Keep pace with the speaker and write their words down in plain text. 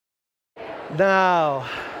Now,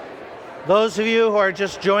 those of you who are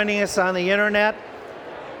just joining us on the internet,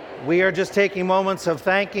 we are just taking moments of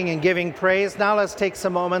thanking and giving praise. Now let's take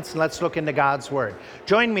some moments and let's look into God's Word.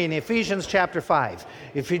 Join me in Ephesians chapter 5.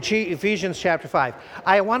 Ephesians chapter 5.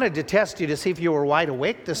 I wanted to test you to see if you were wide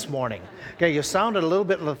awake this morning. Okay, you sounded a little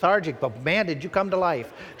bit lethargic, but man, did you come to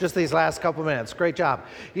life just these last couple minutes. Great job.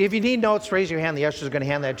 If you need notes, raise your hand. The ushers are going to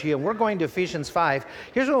hand that to you. And we're going to Ephesians 5.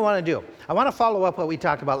 Here's what we want to do. I want to follow up what we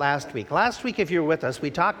talked about last week. Last week, if you were with us,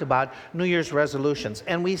 we talked about New Year's resolutions.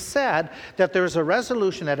 And we said that there's a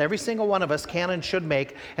resolution that every single one of us can and should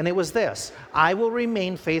make, and it was this: I will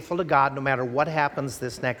remain faithful to God no matter what happens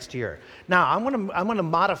this next year. Now, I'm going to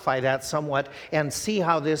modify that somewhat and see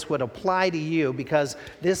how this would apply to you, because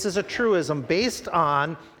this is a truism based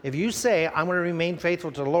on, if you say, I'm going to remain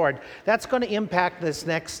faithful to the Lord, that's going to impact this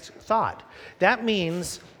next thought. That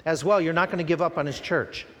means, as well, you're not going to give up on His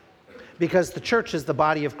church, because the church is the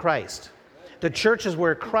body of Christ. The church is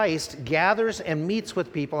where Christ gathers and meets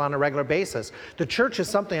with people on a regular basis. The church is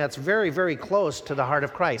something that's very, very close to the heart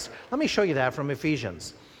of Christ. Let me show you that from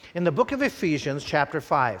Ephesians. In the book of Ephesians, chapter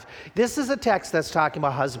 5, this is a text that's talking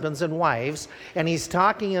about husbands and wives, and he's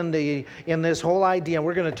talking in this whole idea, and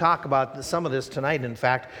we're going to talk about some of this tonight, in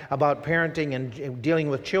fact, about parenting and dealing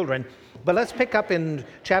with children. But let's pick up in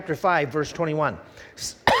chapter 5, verse 21.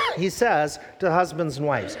 He says to husbands and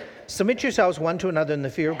wives, "Submit yourselves one to another in the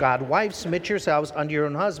fear of God. Wives, submit yourselves unto your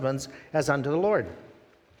own husbands as unto the Lord.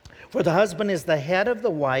 For the husband is the head of the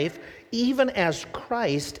wife, even as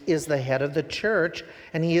Christ is the head of the church,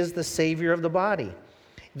 and he is the Savior of the body.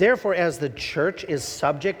 Therefore, as the church is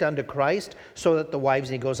subject unto Christ, so that the wives,"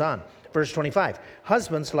 and he goes on. Verse 25,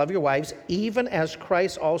 "Husbands, love your wives, even as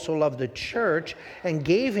Christ also loved the church and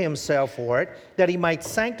gave himself for it, that he might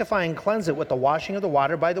sanctify and cleanse it with the washing of the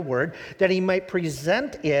water by the word, that he might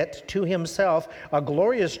present it to himself a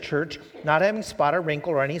glorious church, not having spot or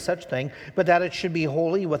wrinkle or any such thing, but that it should be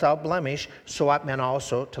holy, without blemish. So ought men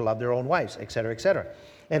also to love their own wives," etc., etc.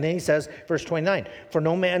 And then he says, verse 29, "For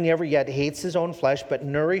no man ever yet hates his own flesh, but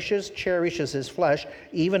cherishes his flesh,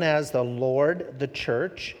 even as the Lord the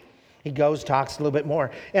church." He talks a little bit more.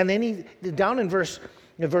 And then down in verse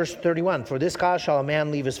 31, "For this cause shall a man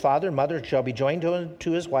leave his father and mother, shall be joined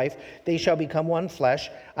to his wife. They shall become one flesh.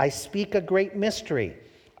 I speak a great mystery.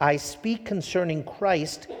 I speak concerning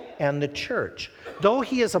Christ and the church." Though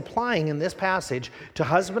he is applying in this passage to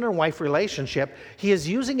husband and wife relationship, he is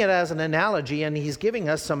using it as an analogy, and he's giving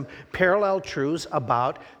us some parallel truths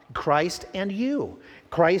about Christ and you.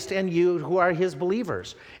 Christ and you who are his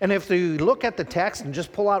believers. And if you look at the text and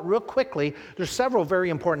just pull out real quickly, there's several very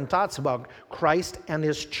important thoughts about Christ and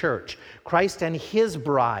his church, Christ and his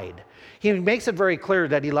bride. He makes it very clear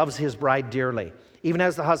that he loves his bride dearly, even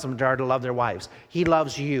as the husbands are to love their wives. He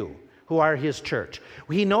loves you, who are his church.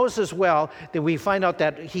 He knows as well that we find out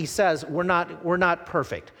that he says we're not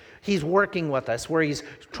perfect. He's working with us, where he's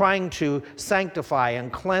trying to sanctify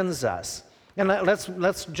and cleanse us. And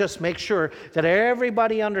let's just make sure that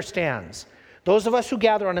everybody understands. Those of us who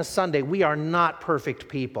gather on a Sunday, we are not perfect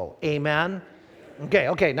people. Amen?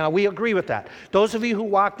 Okay, now we agree with that. Those of you who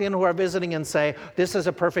walked in who are visiting and say, this is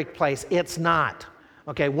a perfect place, it's not.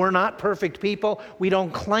 Okay, we're not perfect people. We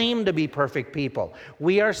don't claim to be perfect people.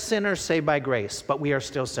 We are sinners saved by grace, but we are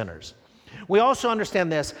still sinners. We also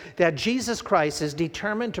understand this, that Jesus Christ is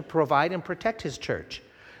determined to provide and protect his church.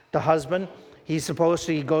 The husband, he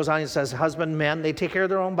goes on and says, husband, men, they take care of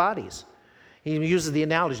their own bodies. He uses the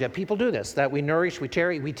analogy that people do this, that we nourish, we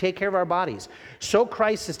take care of our bodies. So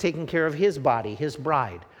Christ is taking care of his body, his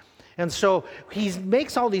bride. And so he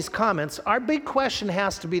makes all these comments. Our big question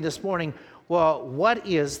has to be this morning, well, what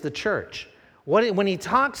is the church? When he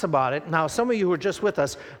talks about it, now some of you who were just with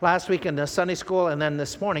us last week in the Sunday school and then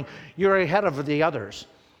this morning, you're ahead of the others.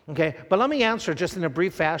 Okay, but let me answer just in a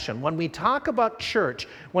brief fashion. When we talk about church,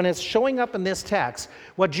 when it's showing up in this text,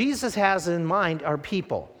 what Jesus has in mind are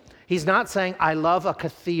people. He's not saying, I love a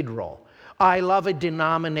cathedral. I love a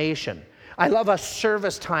denomination. I love a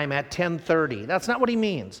service time at 10:30. That's not what he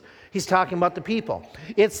means. He's talking about the people.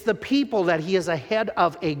 It's the people that he is ahead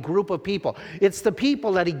of a group of people. It's the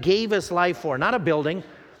people that he gave his life for, not a building,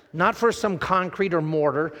 not for some concrete or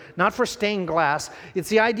mortar, not for stained glass. It's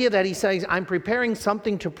the idea that he says, I'm preparing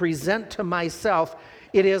something to present to myself.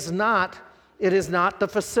 It is not the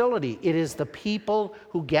facility. It is the people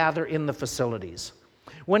who gather in the facilities.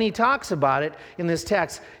 When he talks about it in this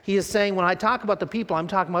text, he is saying, when I talk about the people, I'm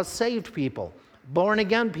talking about saved people,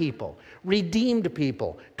 born-again people, redeemed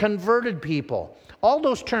people, converted people. All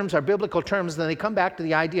those terms are biblical terms, and they come back to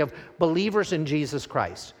the idea of believers in Jesus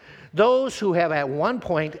Christ. Those who have at one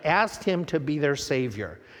point asked him to be their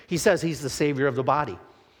Savior. He says he's the Savior of the body.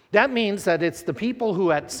 That means that it's the people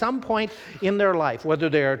who at some point in their life, whether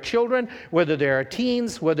they're children, whether they're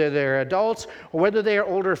teens, whether they're adults, or whether they're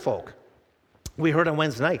older folk. We heard on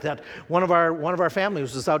Wednesday night that one of our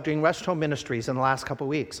families was out doing rest home ministries in the last couple of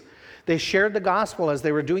weeks. They shared the gospel as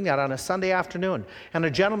they were doing that on a Sunday afternoon, and a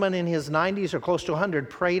gentleman in his 90s or close to 100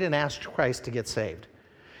 prayed and asked Christ to get saved.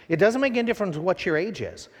 It doesn't make any difference what your age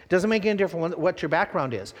is. It doesn't make any difference what your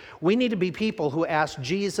background is. We need to be people who ask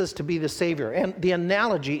Jesus to be the Savior. And the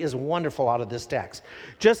analogy is wonderful out of this text.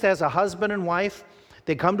 Just as a husband and wife,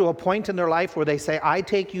 they come to a point in their life where they say, I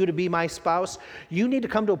take you to be my spouse. You need to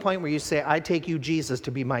come to a point where you say, I take you, Jesus,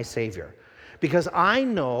 to be my Savior. Because I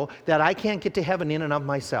know that I can't get to heaven in and of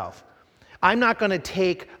myself. I'm not going to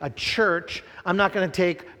take a church. I'm not going to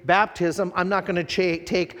take baptism. I'm not going to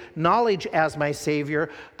take knowledge as my Savior.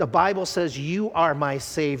 The Bible says, you are my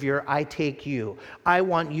Savior. I take you. I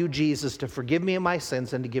want you, Jesus, to forgive me of my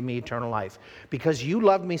sins and to give me eternal life. Because you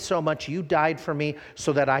love me so much, you died for me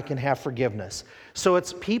so that I can have forgiveness. So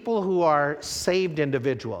it's people who are saved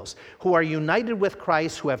individuals, who are united with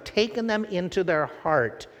Christ, who have taken them into their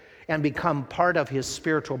heart and become part of his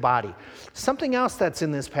spiritual body. Something else that's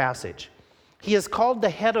in this passage. He is called the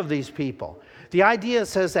head of these people. The idea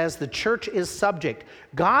says, as the church is subject,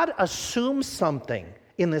 God assumes something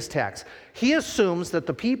in this text. He assumes that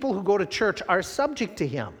the people who go to church are subject to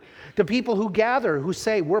him. The people who gather, who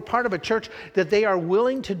say, we're part of a church, that they are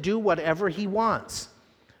willing to do whatever he wants.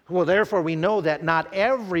 Well, therefore, we know that not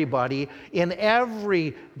everybody in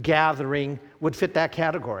every gathering would fit that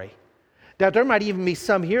category. That there might even be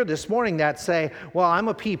some here this morning that say, well, I'm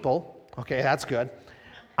a people. Okay, that's good.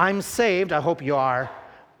 I'm saved, I hope you are,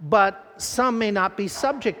 but some may not be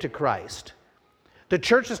subject to Christ. The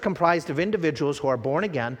church is comprised of individuals who are born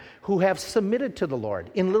again, who have submitted to the Lord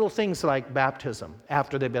in little things like baptism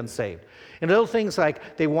after they've been saved, in little things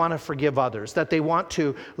like they want to forgive others, that they want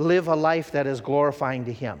to live a life that is glorifying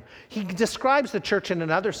to him. He describes the church in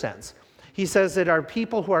another sense. He says that our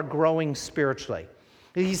people who are growing spiritually.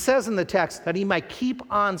 He says in the text that he might keep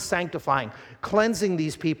on sanctifying, cleansing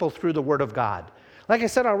these people through the word of God. Like I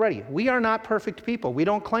said already, we are not perfect people. We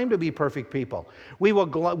don't claim to be perfect people. We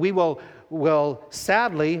will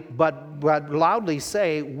sadly, but loudly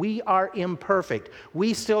say, we are imperfect.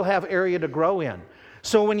 We still have area to grow in.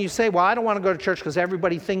 So when you say, well, I don't want to go to church because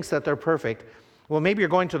everybody thinks that they're perfect, well, maybe you're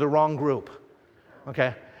going to the wrong group,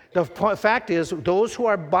 okay? The fact is, those who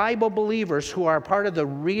are Bible believers, who are part of the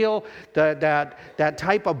real, that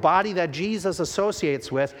type of body that Jesus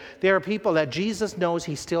associates with, they are people that Jesus knows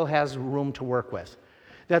he still has room to work with.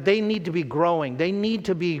 That they need to be growing. They need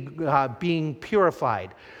to be being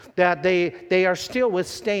purified. That they are still with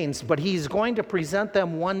stains, but he's going to present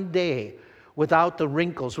them one day without the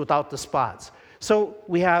wrinkles, without the spots. So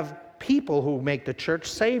we have people who make the church,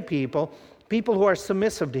 saved people who are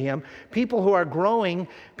submissive to him, people who are growing,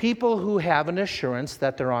 people who have an assurance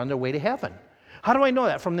that they're on their way to heaven. How do I know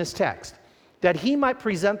that from this text? That he might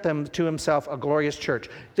present them to himself a glorious church.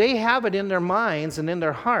 They have it in their minds and in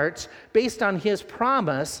their hearts based on his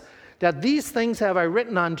promise that these things have I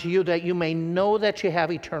written unto you that you may know that you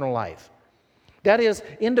have eternal life. That is,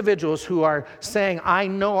 individuals who are saying, I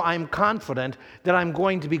know, I'm confident that I'm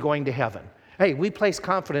going to be going to heaven. Hey, we place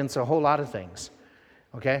confidence in a whole lot of things.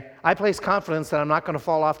 Okay? I place confidence that I'm not going to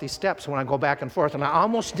fall off these steps when I go back and forth, and I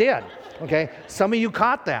almost did. Okay? Some of you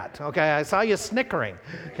caught that. Okay? I saw you snickering.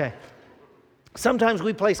 Okay? Sometimes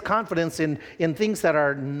we place confidence in things that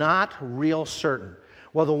are not real certain.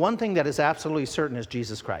 Well, the one thing that is absolutely certain is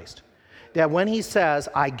Jesus Christ. That when he says,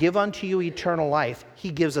 I give unto you eternal life, he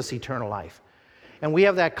gives us eternal life. And we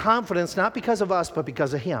have that confidence not because of us, but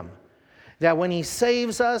because of him. That when he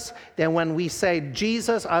saves us, then when we say,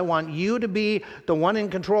 Jesus, I want you to be the one in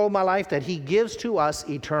control of my life, that he gives to us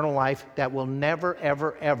eternal life that will never,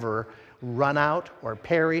 ever, ever run out or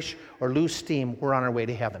perish or lose steam. We're on our way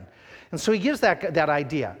to heaven. And so he gives that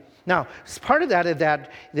idea. Now, part of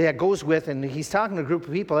that goes with, and he's talking to a group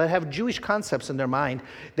of people that have Jewish concepts in their mind,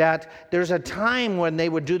 that there's a time when they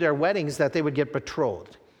would do their weddings that they would get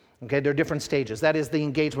betrothed. Okay, there are different stages. That is the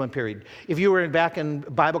engagement period. If you were back in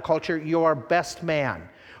Bible culture, your best man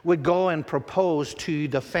would go and propose to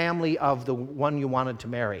the family of the one you wanted to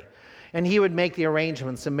marry. And he would make the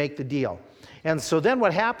arrangements and make the deal. And so then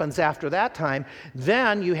what happens after that time,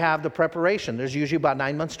 then you have the preparation. There's usually about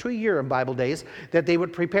 9 months to a year in Bible days that they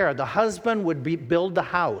would prepare. The husband would build the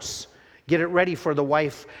house, get it ready for the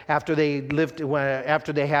wife after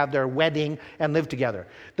they have their wedding and live together.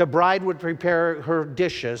 The bride would prepare her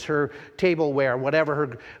dishes, her tableware,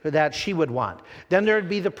 whatever that she would want. Then there would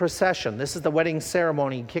be the procession. This is the wedding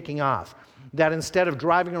ceremony kicking off. that instead of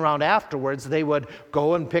driving around afterwards, he would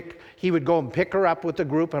go and pick her up with the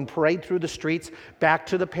group and parade through the streets back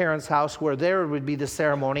to the parents' house, where there would be the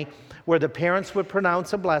ceremony, where the parents would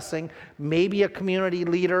pronounce a blessing. Maybe a community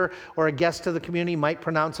leader or a guest of the community might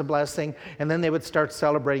pronounce a blessing, and then they would start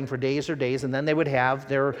celebrating for days, and then they would have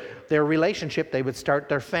their relationship. They would start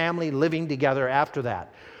their family living together after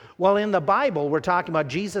that. Well, in the Bible, we're talking about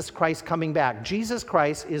Jesus Christ coming back. Jesus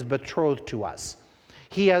Christ is betrothed to us.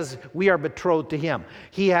 We are betrothed to him.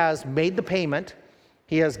 He has made the payment.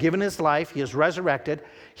 He has given his life. He is resurrected.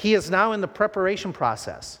 He is now in the preparation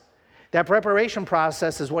process. That preparation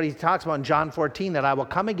process is what he talks about in John 14, that I will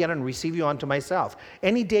come again and receive you unto myself.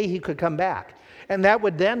 Any day he could come back. And that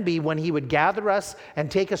would then be when he would gather us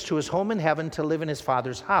and take us to his home in heaven to live in his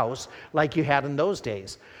Father's house, like you had in those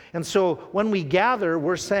days. And so when we gather,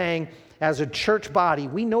 we're saying, as a church body,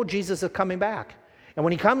 we know Jesus is coming back. And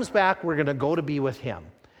when he comes back, we're going to go to be with him.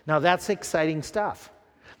 Now, that's exciting stuff.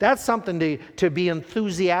 That's something to be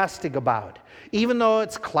enthusiastic about. Even though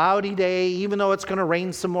it's a cloudy day, even though it's going to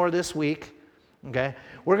rain some more this week, okay,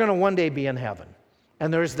 we're going to one day be in heaven.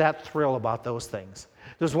 And there's that thrill about those things.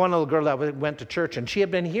 There's one little girl that went to church, and she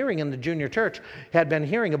had been hearing in the junior church, had been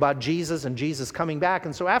hearing about Jesus and Jesus coming back.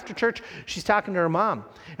 And so after church, she's talking to her mom.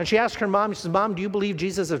 And she asked her mom, she says, Mom, do you believe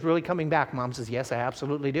Jesus is really coming back? Mom says, yes, I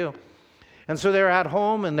absolutely do. And so they're at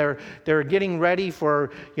home, and they're getting ready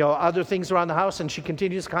for other things around the house, and she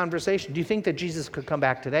continues the conversation. Do you think that Jesus could come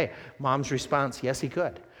back today? Mom's response, yes, he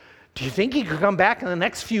could. Do you think he could come back in the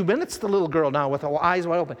next few minutes? The little girl now with her eyes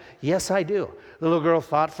wide open. Yes, I do. The little girl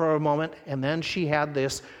thought for a moment, and then she had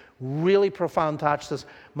this really profound thought. She says,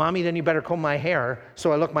 Mommy, then you better comb my hair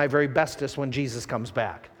so I look my very bestest when Jesus comes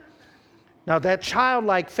back. Now, that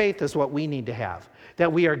childlike faith is what we need to have,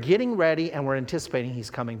 that we are getting ready and we're anticipating he's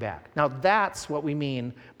coming back. Now, that's what we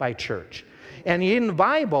mean by church. And in the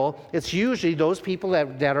Bible, it's usually those people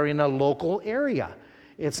that are in a local area.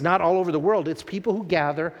 It's not all over the world. It's people who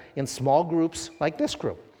gather in small groups like this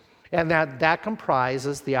group. And that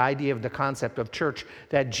comprises the idea of the concept of church,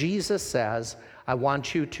 that Jesus says, I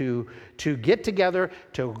want you to get together,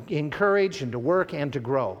 to encourage and to work and to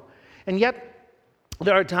grow. And yet,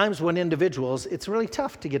 there are times when individuals, it's really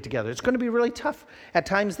tough to get together. It's going to be really tough at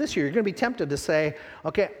times this year. You're going to be tempted to say,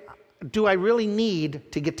 okay, do I really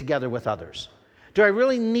need to get together with others? Do I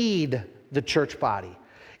really need the church body?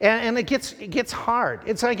 And it gets hard.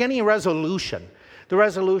 It's like any resolution. The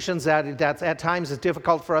resolutions that at times is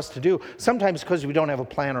difficult for us to do, sometimes because we don't have a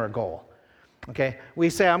plan or a goal. Okay? We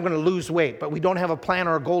say, I'm going to lose weight, but we don't have a plan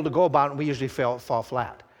or a goal to go about, and we usually fall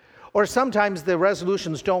flat. Or sometimes the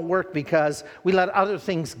resolutions don't work because we let other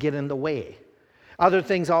things get in the way. Other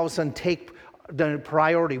things all of a sudden take the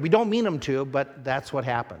priority. We don't mean them to, but that's what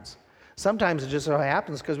happens. Sometimes it just so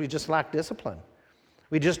happens because we just lack discipline.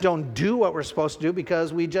 We just don't do what we're supposed to do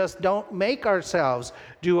because we just don't make ourselves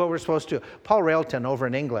do what we're supposed to. Paul Railton over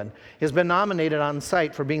in England has been nominated on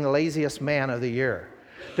site for being the laziest man of the year.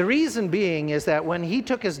 The reason being is that when he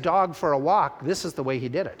took his dog for a walk, this is the way he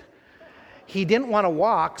did it. He didn't want to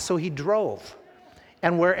walk, so he drove.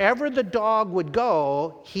 And wherever the dog would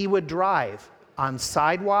go, he would drive on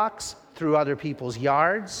sidewalks, through other people's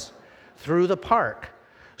yards, through the park.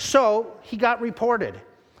 So he got reported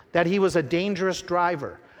that he was a dangerous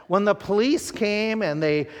driver. When the police came and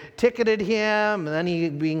they ticketed him, and then he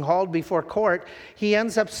being hauled before court, he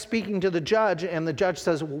ends up speaking to the judge, and the judge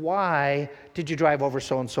says, why did you drive over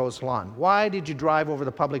so-and-so's lawn? Why did you drive over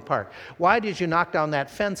the public park? Why did you knock down that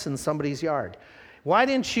fence in somebody's yard? Why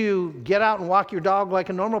didn't you get out and walk your dog like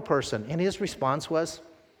a normal person? And his response was,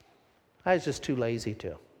 I was just too lazy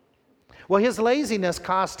to. Well, his laziness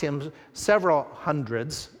cost him several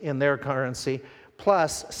hundreds in their currency,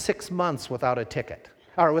 plus 6 months without a ticket,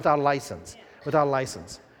 or without a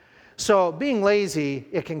license. So being lazy,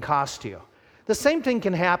 it can cost you. The same thing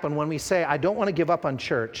can happen when we say, I don't want to give up on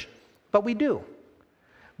church, but we do.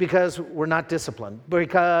 Because we're not disciplined,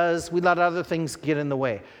 because we let other things get in the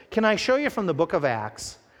way. Can I show you from the book of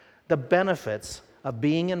Acts the benefits of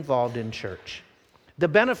being involved in church? The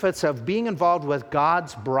benefits of being involved with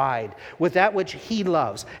God's bride, with that which he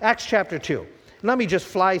loves. Acts chapter 2. Let me just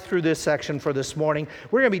fly through this section for this morning.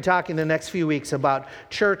 We're going to be talking the next few weeks about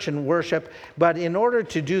church and worship, but in order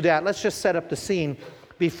to do that, let's just set up the scene.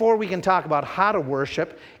 Before we can talk about how to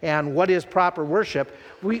worship and what is proper worship,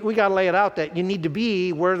 we got to lay it out that you need to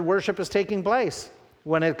be where worship is taking place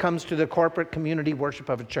when it comes to the corporate community worship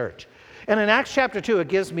of a church. And in Acts chapter 2, it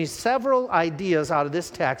gives me several ideas out of this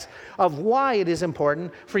text of why it is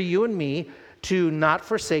important for you and me to not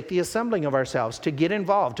forsake the assembling of ourselves, to get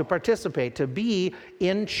involved, to participate, to be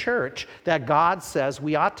in church that God says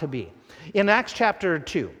we ought to be. In Acts chapter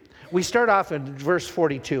 2, We start off in verse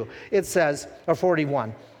 42. It says, or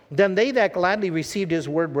 41, "Then they that gladly received his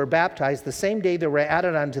word were baptized. The same day there were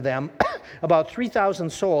added unto them about 3,000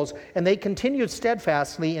 souls, and they continued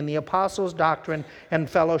steadfastly in the apostles' doctrine and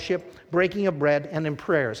fellowship, breaking of bread, and in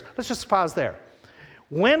prayers." Let's just pause there.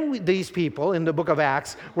 When these people in the book of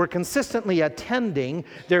Acts were consistently attending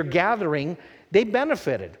their gathering, they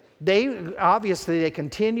benefited. They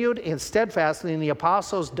continued in steadfastly in the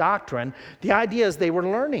apostles' doctrine. The idea is they were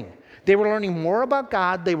learning. They were learning more about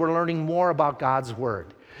God. They were learning more about God's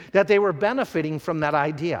word. That they were benefiting from that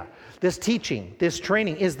idea. This teaching, this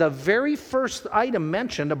training is the very first item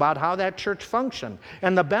mentioned about how that church functioned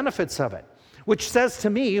and the benefits of it. Which says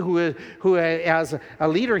to me, who as a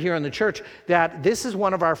leader here in the church, that this is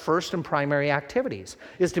one of our first and primary activities,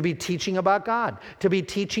 is to be teaching about God, to be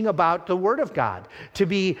teaching about the Word of God, to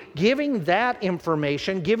be giving that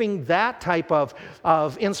information, giving that type of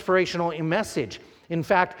inspirational message. In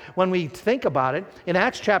fact, when we think about it, in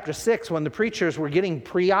Acts chapter 6, when the preachers were getting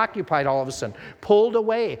preoccupied all of a sudden, pulled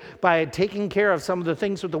away by taking care of some of the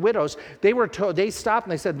things with the widows, they stopped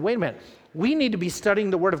and they said, wait a minute, we need to be studying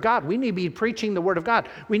the Word of God. We need to be preaching the Word of God.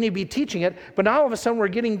 We need to be teaching it. But now all of a sudden we're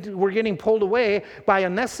getting pulled away by a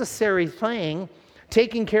necessary thing,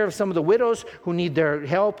 taking care of some of the widows who need their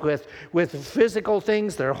help with physical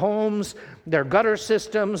things, their homes, their gutter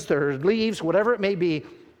systems, their leaves, whatever it may be.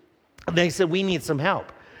 They said, we need some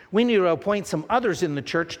help. We need to appoint some others in the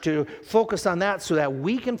church to focus on that so that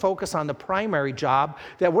we can focus on the primary job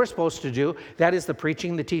that we're supposed to do. That is the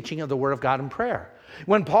preaching, the teaching of the Word of God and prayer.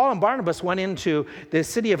 When Paul and Barnabas went into the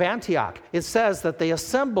city of Antioch, it says that they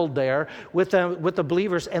assembled there with the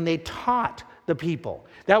believers and they taught the people.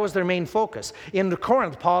 That was their main focus. In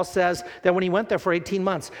Corinth, Paul says that when he went there for 18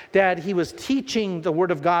 months, that he was teaching the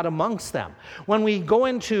Word of God amongst them. When we go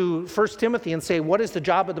into 1 Timothy and say, what is the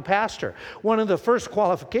job of the pastor? One of the first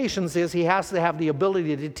qualifications is he has to have the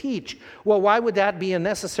ability to teach. Well, why would that be a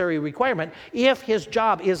necessary requirement if his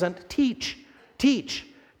job isn't teach?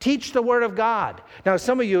 Teach the Word of God. Now,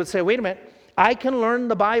 some of you would say, wait a minute, I can learn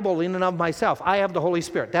the Bible in and of myself. I have the Holy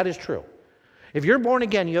Spirit. That is true. If you're born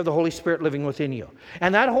again, you have the Holy Spirit living within you.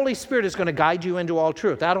 And that Holy Spirit is going to guide you into all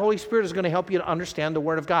truth. That Holy Spirit is going to help you to understand the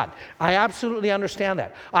Word of God. I absolutely understand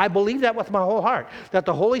that. I believe that with my whole heart, that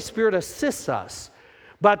the Holy Spirit assists us.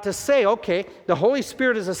 But to say, okay, the Holy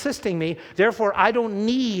Spirit is assisting me, therefore I don't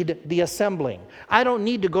need the assembling. I don't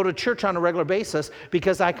need to go to church on a regular basis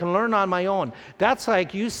because I can learn on my own. That's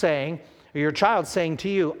like you saying, or your child saying to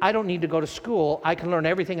you, I don't need to go to school. I can learn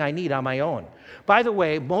everything I need on my own. By the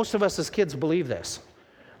way, most of us as kids believe this.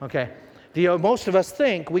 Okay? Most of us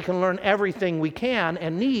think we can learn everything we can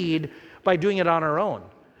and need by doing it on our own.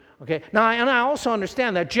 Okay. Now, and I also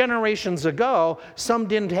understand that generations ago, some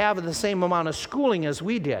didn't have the same amount of schooling as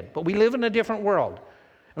we did, but we live in a different world.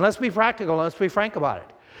 And let's be practical, let's be frank about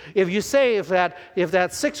it. If you say, if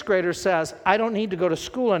that sixth grader says, I don't need to go to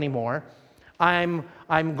school anymore, I'm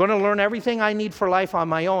going to learn everything I need for life on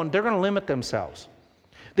my own, they're going to limit themselves.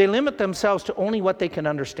 They limit themselves to only what they can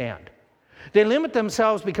understand. They limit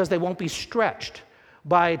themselves because they won't be stretched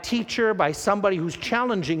by a teacher, by somebody who's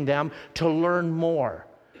challenging them to learn more.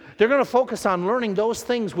 They're going to focus on learning those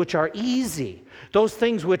things which are easy, those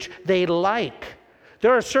things which they like.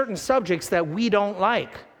 There are certain subjects that we don't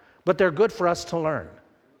like, but they're good for us to learn.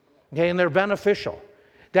 Okay, and they're beneficial.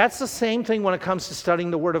 That's the same thing when it comes to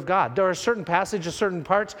studying the Word of God. There are certain passages, certain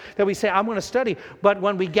parts that we say, I'm going to study. But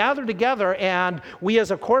when we gather together and we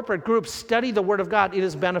as a corporate group study the Word of God, it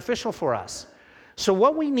is beneficial for us. So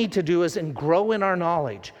what we need to do is grow in our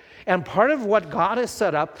knowledge. And part of what God has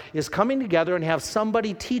set up is coming together and have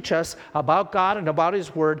somebody teach us about God and about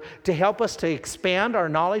His Word to help us to expand our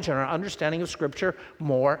knowledge and our understanding of Scripture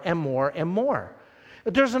more and more and more.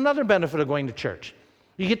 But there's another benefit of going to church.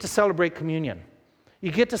 You get to celebrate communion.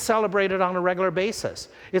 You get to celebrate it on a regular basis.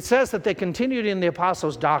 It says that they continued in the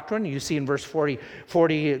apostles' doctrine. You see in verse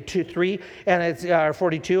 42, and it's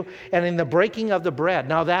 42, and in the breaking of the bread.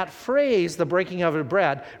 Now that phrase, the breaking of the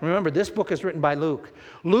bread, remember this book is written by Luke.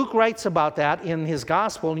 Luke writes about that in his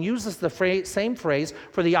gospel and uses the same phrase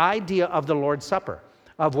for the idea of the Lord's Supper,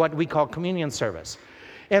 of what we call communion service.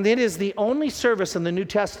 And it is the only service in the New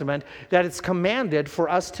Testament that it's commanded for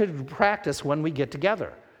us to practice when we get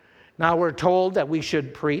together. Now, we're told that we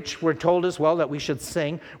should preach. We're told as well that we should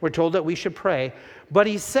sing. We're told that we should pray. But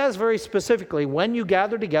he says very specifically, when you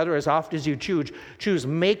gather together as often as you choose,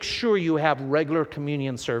 make sure you have regular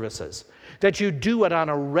communion services, that you do it on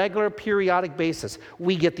a regular, periodic basis.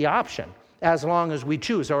 We get the option as long as we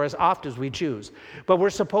choose or as often as we choose. But we're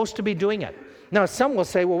supposed to be doing it. Now, some will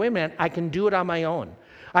say, well, wait a minute, I can do it on my own.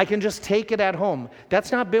 I can just take it at home.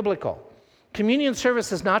 That's not biblical. Communion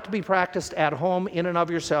service is not to be practiced at home in and of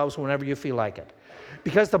yourselves whenever you feel like it.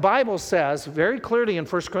 Because the Bible says very clearly in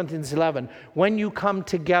 1 Corinthians 11, when you come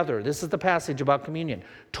together, this is the passage about communion.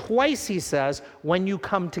 Twice he says, when you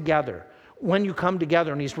come together. When you come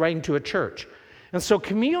together, and he's writing to a church. And so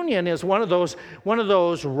communion is one of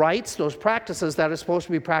those rites, those practices that are supposed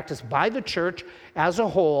to be practiced by the church as a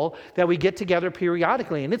whole, that we get together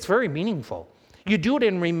periodically, and it's very meaningful. You do it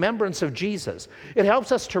in remembrance of Jesus. It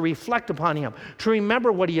helps us to reflect upon him, to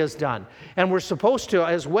remember what he has done. And we're supposed to,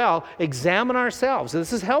 as well, examine ourselves.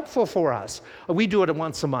 This is helpful for us. We do it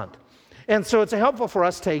once a month. And so it's helpful for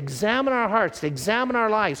us to examine our hearts, to examine our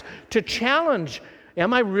lives, to challenge,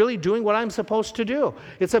 am I really doing what I'm supposed to do?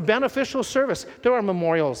 It's a beneficial service. There are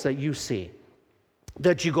memorials that you see,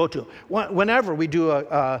 that you go to. Whenever we do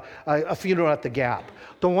a funeral at the Gap,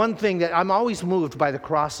 the one thing that I'm always moved by the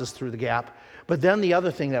crosses through the Gap, but then the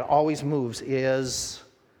other thing that always moves is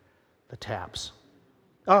the taps.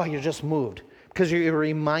 Oh, you're just moved because you're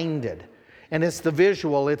reminded. And it's the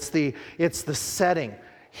visual, it's the setting.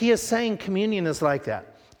 He is saying communion is like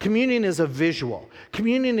that. Communion is a visual.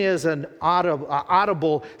 Communion is an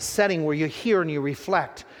audible setting where you hear and you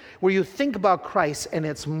reflect, where you think about Christ, and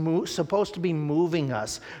it's supposed to be moving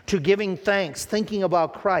us to giving thanks, thinking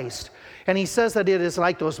about Christ. And he says that it is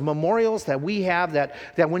like those memorials that we have, that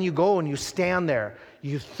when you go and you stand there,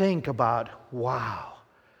 you think about, wow,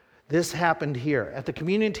 this happened here. At the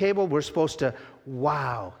communion table, we're supposed to,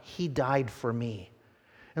 wow, he died for me.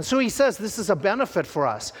 And so he says this is a benefit for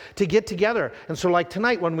us to get together. And so like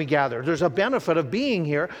tonight when we gather, there's a benefit of being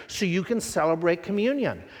here so you can celebrate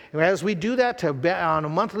communion. And as we do that on a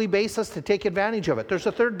monthly basis to take advantage of it, there's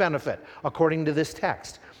a third benefit according to this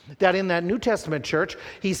text. That in that New Testament church,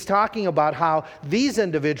 he's talking about how these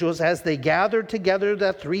individuals, as they gathered together,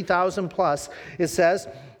 that 3,000 plus, it says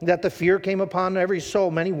that the fear came upon every soul.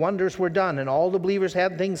 Many wonders were done, and all the believers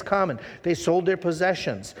had things common. They sold their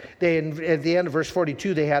possessions. At the end of verse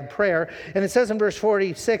 42, they had prayer. And it says in verse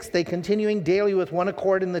 46, they continuing daily with one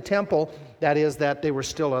accord in the temple. That is, that they were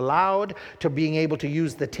still allowed to being able to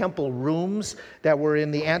use the temple rooms that were in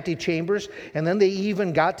the antechambers. And then they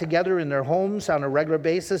even got together in their homes on a regular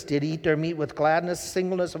basis, did eat their meat with gladness,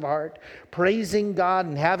 singleness of heart, praising God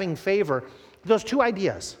and having favor. Those two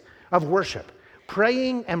ideas of worship.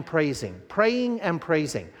 Praying and praising, praying and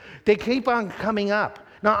praising. They keep on coming up.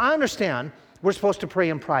 Now, I understand we're supposed to pray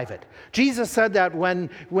in private. Jesus said that when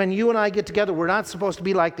you and I get together, we're not supposed to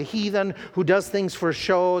be like the heathen who does things for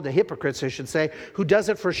show, the hypocrites, I should say, who does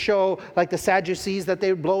it for show, like the Sadducees, that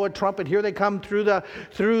they blow a trumpet. Here they come through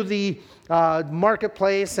the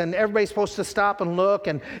marketplace, and everybody's supposed to stop and look,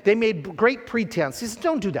 and they made great pretense. He said,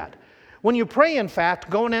 don't do that. When you pray, in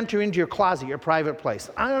fact, go and enter into your closet, your private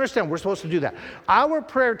place. I understand we're supposed to do that. Our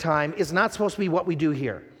prayer time is not supposed to be what we do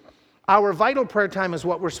here. Our vital prayer time is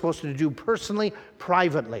what we're supposed to do personally,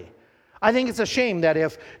 privately. I think it's a shame that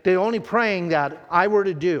if the only praying that I were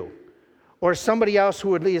to do, or somebody else who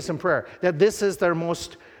would lead us in prayer, that this is their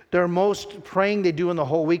most praying they do in the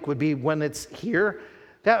whole week would be when it's here.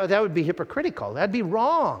 That would be hypocritical. That'd be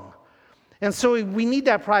wrong. And so we need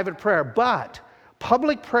that private prayer, but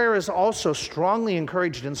public prayer is also strongly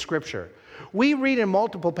encouraged in Scripture. We read in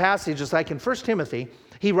multiple passages, like in 1 Timothy,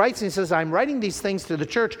 he writes and he says, I'm writing these things to the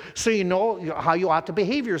church so you know how you ought to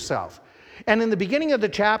behave yourself. And in the beginning of the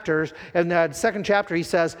chapters, in the second chapter, he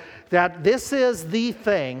says that this is the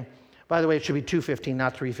thing. By the way, it should be 2:15,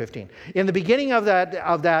 not 3:15. In the beginning of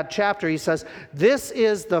that chapter, he says, this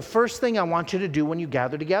is the first thing I want you to do when you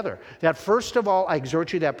gather together. That first of all, I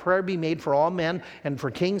exhort you that prayer be made for all men and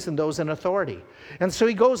for kings and those in authority. And so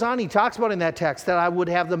he goes on, he talks about in that text that I would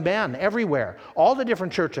have the men everywhere, all the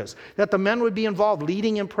different churches, that the men would be involved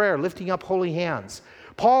leading in prayer, lifting up holy hands.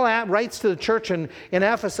 Paul writes to the church in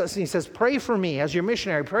Ephesus, and he says, pray for me as your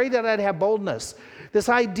missionary. Pray that I'd have boldness. This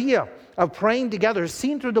idea of praying together is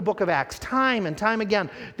seen through the book of Acts. Time and time again,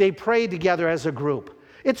 they pray together as a group.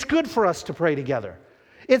 It's good for us to pray together.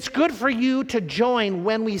 It's good for you to join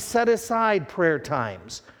when we set aside prayer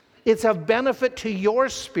times. It's of benefit to your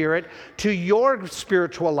spirit, to your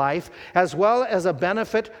spiritual life, as well as a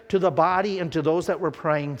benefit to the body and to those that we're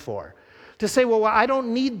praying for. To say, well, I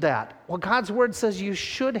don't need that. Well, God's word says you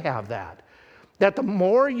should have that. That the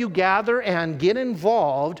more you gather and get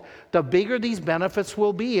involved, the bigger these benefits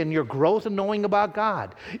will be in your growth and knowing about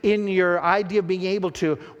God, in your idea of being able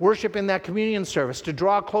to worship in that communion service, to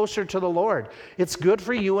draw closer to the Lord. It's good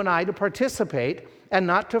for you and I to participate and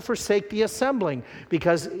not to forsake the assembling,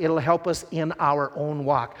 because it'll help us in our own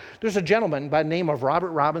walk. There's a gentleman by the name of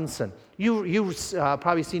Robert Robinson. You've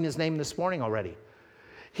probably seen his name this morning already.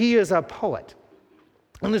 He is a poet.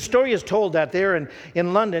 And the story is told that there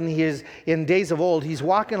in London, he is in days of old, he's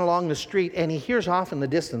walking along the street and he hears off in the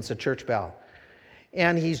distance a church bell.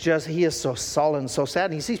 And he is so sullen, so sad.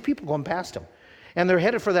 And he sees people going past him. And they're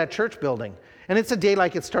headed for that church building. And it's a day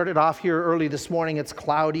like it started off here early this morning. It's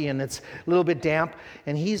cloudy and it's a little bit damp.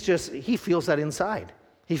 And he feels that inside.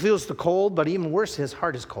 He feels the cold, but even worse, his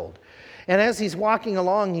heart is cold. And as he's walking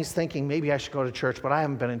along, he's thinking, maybe I should go to church, but I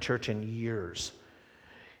haven't been in church in years.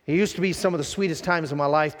 It used to be some of the sweetest times of my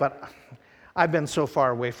life, but I've been so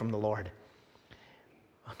far away from the Lord.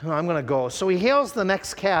 I'm going to go. So he hails the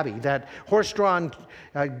next cabbie, that horse-drawn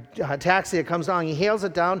taxi that comes along. He hails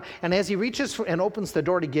it down, and as he reaches and opens the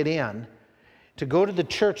door to get in, to go to the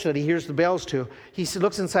church that he hears the bells to, he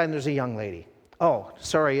looks inside and there's a young lady. Oh,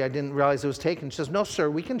 sorry, I didn't realize it was taken. She says, no, sir,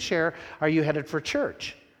 we can share. Are you headed for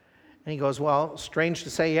church? And he goes, well, strange to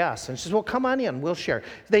say yes. And she says, well, come on in, we'll share.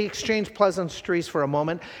 They exchange pleasantries for a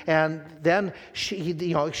moment, and then she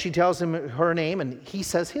tells him her name, and he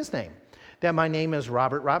says his name, that my name is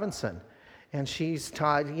Robert Robinson. And she's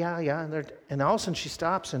tied, yeah. And all of a sudden she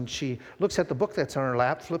stops, and she looks at the book that's on her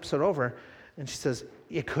lap, flips it over, and she says,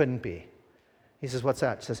 it couldn't be. He says, what's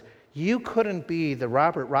that? She says, you couldn't be the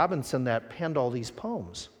Robert Robinson that penned all these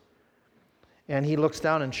poems. And he looks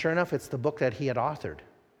down, and sure enough, it's the book that he had authored,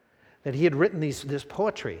 that he had written this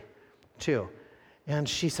poetry too. And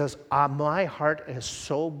she says, my heart is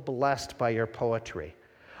so blessed by your poetry.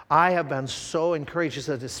 I have been so encouraged. She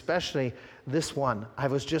says, especially this one. I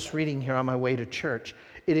was just reading here on my way to church.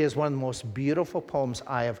 It is one of the most beautiful poems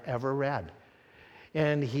I have ever read.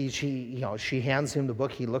 And she hands him the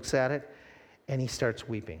book. He looks at it, and he starts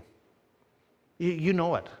weeping. You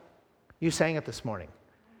know it. You sang it this morning.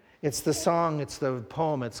 It's the song, it's the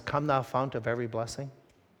poem, it's Come Thou Fount of Every Blessing.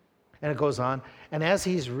 And it goes on. And as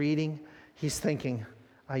he's reading, he's thinking,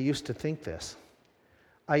 I used to think this.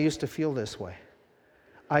 I used to feel this way.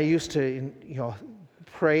 I used to,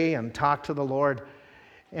 pray and talk to the Lord.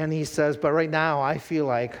 And he says, but right now I feel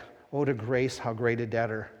like, oh, to grace, how great a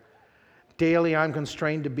debtor. Daily I'm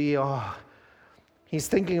constrained to be, He's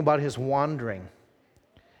thinking about his wandering.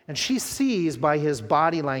 And she sees by his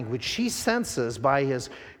body language, she senses by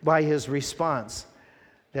his response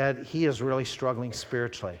that he is really struggling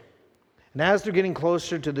spiritually. And as they're getting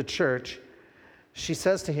closer to the church, she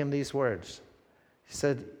says to him these words. She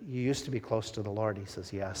said, you used to be close to the Lord. He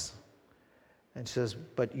says, yes. And she says,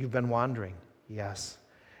 but you've been wandering. Yes.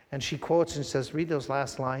 And she quotes and says, read those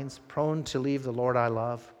last lines. Prone to leave the Lord I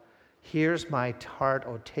love. Here's my heart,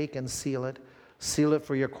 oh, take and seal it. Seal it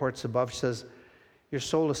for your courts above. She says, your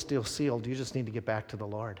soul is still sealed. You just need to get back to the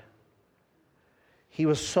Lord. He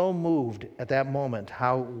was so moved at that moment,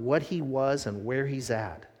 what he was and where he's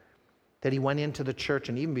at, that he went into the church,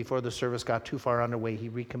 and even before the service got too far underway, he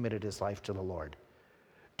recommitted his life to the Lord.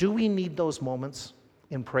 Do we need those moments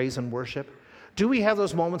in praise and worship? Do we have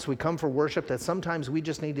those moments we come for worship that sometimes we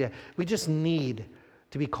just need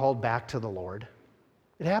to be called back to the Lord?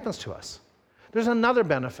 It happens to us. There's another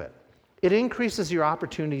benefit. It increases your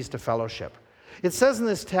opportunities to fellowship. It says in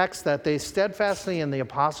this text that they steadfastly in the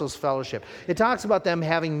apostles' fellowship. It talks about them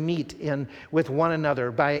having meat with one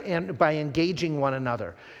another by engaging one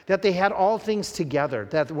another. That they had all things together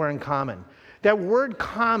that were in common. That word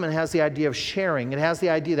common has the idea of sharing. It has the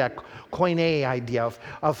idea, that koine idea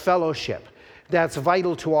of fellowship. That's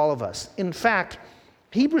vital to all of us. In fact,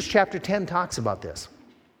 Hebrews chapter 10 talks about this.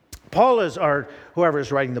 Paul or whoever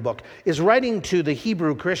is writing the book, is writing to the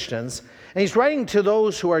Hebrew Christians, and he's writing to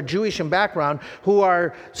those who are Jewish in background, who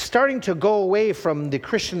are starting to go away from the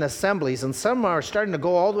Christian assemblies, and some are starting to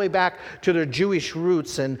go all the way back to their Jewish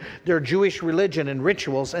roots and their Jewish religion and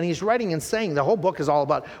rituals. And he's writing and saying, the whole book is all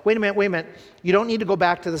about, wait a minute, you don't need to go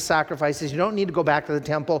back to the sacrifices, you don't need to go back to the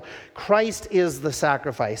temple. Christ is the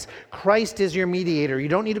sacrifice. Christ is your mediator. You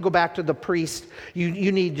don't need to go back to the priest.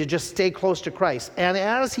 You need to just stay close to Christ. And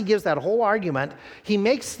as he gives that whole argument, he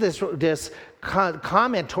makes this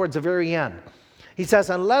comment towards the very end. He says,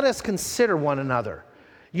 and let us consider one another.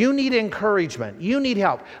 You need encouragement. You need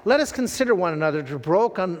help. Let us consider one another to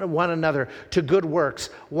provoke one another to good works,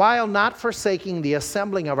 while not forsaking the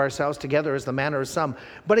assembling of ourselves together as the manner of some,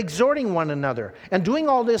 but exhorting one another, and doing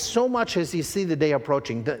all this so much as you see the day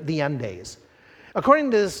approaching, the end days.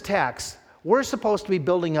 According to this text, we're supposed to be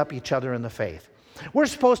building up each other in the faith. We're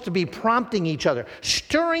supposed to be prompting each other,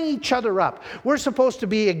 stirring each other up. We're supposed to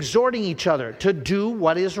be exhorting each other to do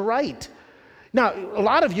what is right. Now, a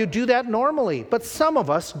lot of you do that normally, but some of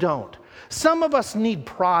us don't. Some of us need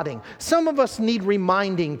prodding. Some of us need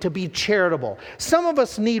reminding to be charitable. Some of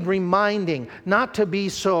us need reminding not to be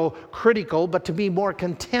so critical, but to be more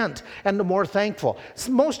content and more thankful.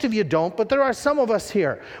 Most of you don't, but there are some of us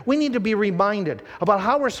here. We need to be reminded about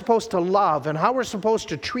how we're supposed to love and how we're supposed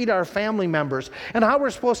to treat our family members and how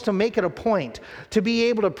we're supposed to make it a point to be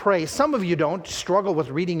able to pray. Some of you don't struggle with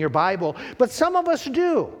reading your Bible, but some of us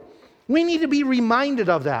do. We need to be reminded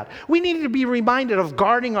of that. We need to be reminded of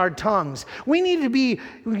guarding our tongues. We need to be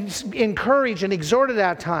encouraged and exhorted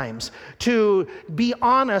at times to be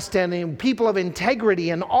honest and people of integrity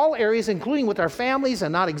in all areas, including with our families,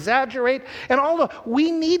 and not exaggerate. And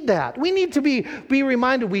we need that. We need to be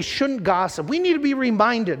reminded we shouldn't gossip. We need to be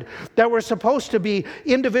reminded that we're supposed to be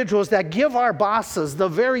individuals that give our bosses the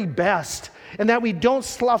very best, and that we don't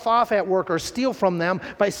slough off at work or steal from them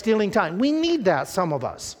by stealing time. We need that, some of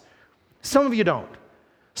us. Some of you don't.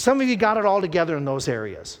 Some of you got it all together in those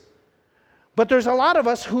areas. But there's a lot of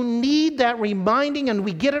us who need that reminding, and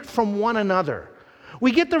we get it from one another.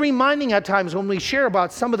 We get the reminding at times when we share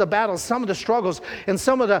about some of the battles, some of the struggles, and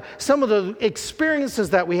some of the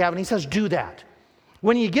experiences that we have. And he says, do that.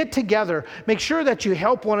 When you get together, make sure that you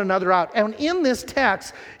help one another out. And in this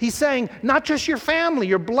text, he's saying not just your family,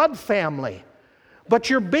 your blood family,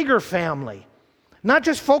 but your bigger family. Not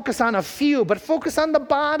just focus on a few, but focus on the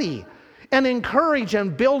body. And encourage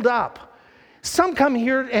and build up. Some come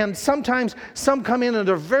here, and sometimes some come in and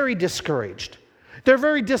they're very discouraged. They're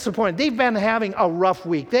very disappointed. They've been having a rough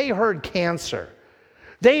week. They heard cancer.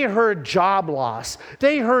 They heard job loss.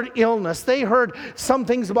 They heard illness. They heard some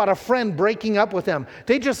things about a friend breaking up with them.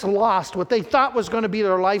 They just lost what they thought was going to be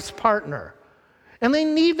their life's partner. And they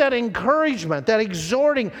need that encouragement, that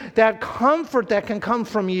exhorting, that comfort that can come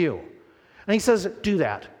from you. And he says, do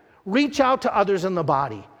that. Reach out to others in the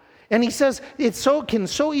body. And he says it can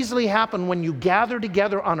so easily happen when you gather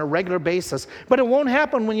together on a regular basis, but it won't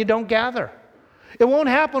happen when you don't gather. It won't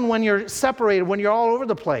happen when you're separated, when you're all over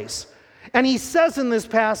the place. And he says in this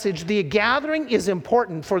passage, the gathering is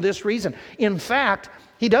important for this reason. In fact,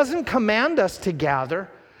 he doesn't command us to gather.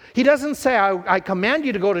 He doesn't say, I command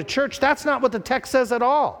you to go to church. That's not what the text says at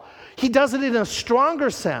all. He does it in a stronger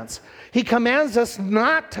sense. He commands us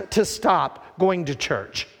not to stop going to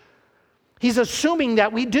church. He's assuming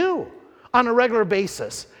that we do on a regular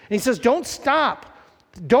basis. And he says, don't stop.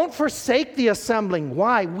 Don't forsake the assembling.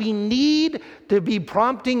 Why? We need to be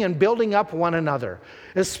prompting and building up one another,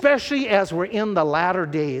 especially as we're in the latter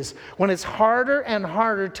days, when it's harder and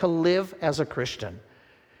harder to live as a Christian.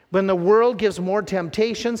 When the world gives more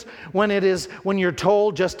temptations, when you're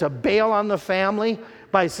told just to bail on the family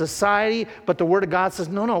by society, but the Word of God says,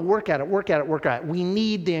 no, work at it. We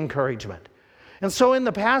need the encouragement. And so in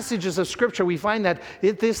the passages of Scripture, we find that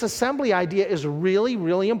this assembly idea is really,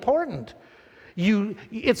 really important.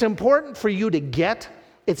 It's important for you to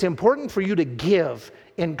it's important for you to give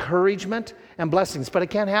encouragement and blessings, but it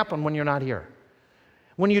can't happen when you're not here.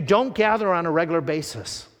 When you don't gather on a regular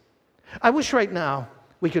basis. I wish right now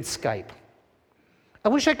we could Skype. I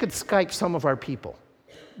wish I could Skype some of our people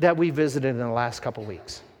that we visited in the last couple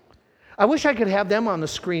weeks. I wish I could have them on the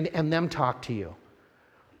screen and them talk to you.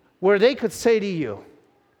 Where they could say to you,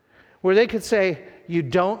 you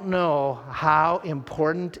don't know how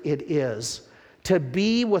important it is to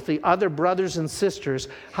be with the other brothers and sisters,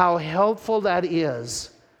 how helpful that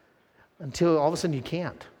is, until all of a sudden you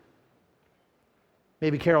can't.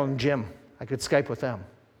 Maybe Carol and Jim, I could Skype with them.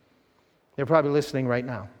 They're probably listening right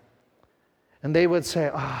now. And they would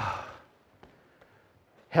say,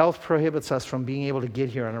 health prohibits us from being able to get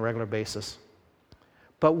here on a regular basis.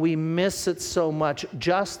 But we miss it so much,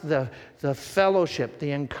 just the fellowship,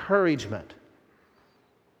 the encouragement.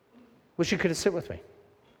 Wish you could have sit with me.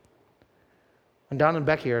 And Don and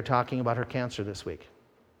Becky are talking about her cancer this week.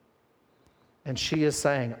 And she is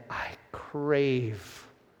saying,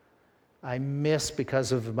 I miss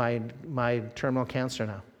because of my terminal cancer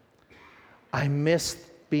now. I miss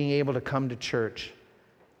being able to come to church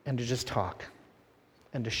and to just talk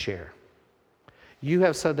and to share. You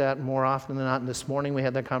have said that more often than not, and this morning we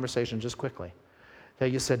had that conversation just quickly.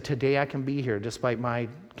 That you said, today I can be here despite my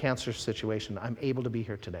cancer situation. I'm able to be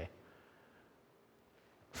here today.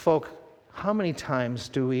 Folk, how many times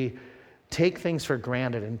do we take things for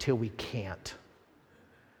granted until we can't?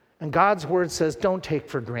 And God's word says, don't take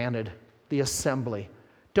for granted the assembly.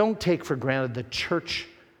 Don't take for granted the church.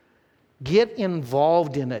 Get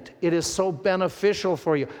involved in it. It is so beneficial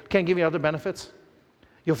for you. Can I give you other benefits?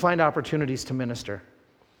 You'll find opportunities to minister.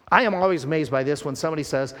 I am always amazed by this when somebody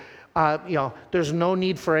says, there's no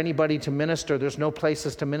need for anybody to minister. There's no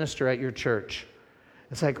places to minister at your church.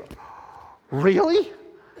 It's like, Really?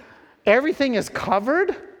 Everything is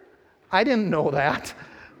covered? I didn't know that.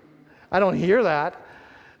 I don't hear that.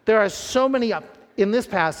 There are so many, in this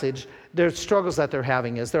passage, there's struggles that they're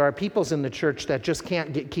having is there are peoples in the church that just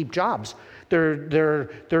can't keep jobs.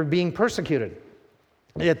 They're being persecuted.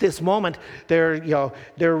 At this moment, they're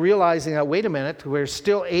realizing that, wait a minute, we're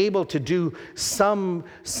still able to do some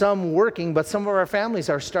working, but some of our families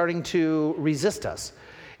are starting to resist us.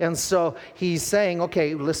 And so he's saying,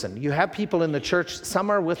 okay, listen, you have people in the church, some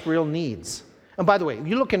are with real needs. And by the way,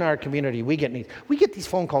 you look in our community, we get needs. We get these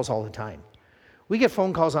phone calls all the time. We get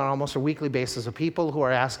phone calls on almost a weekly basis of people who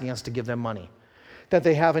are asking us to give them money, that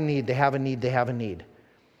they have a need, they have a need, they have a need.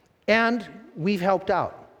 And we've helped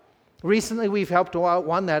out. Recently, we've helped out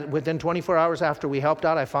one that within 24 hours after we helped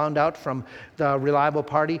out, I found out from the Reliable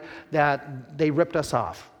Party that they ripped us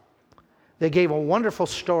off. They gave a wonderful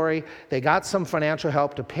story. They got some financial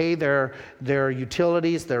help to pay their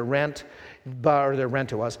utilities, their rent, or their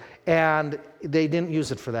rent it was, and they didn't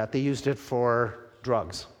use it for that. They used it for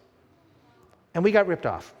drugs. And we got ripped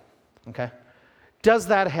off, okay? Does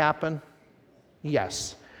that happen?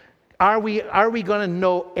 Yes. Are we going to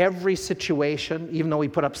know every situation, even though we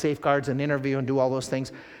put up safeguards and interview and do all those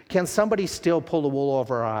things? Can somebody still pull the wool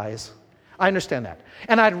over our eyes? I understand that.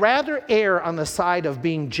 And I'd rather err on the side of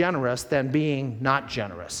being generous than being not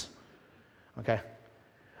generous, okay?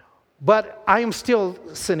 But I am still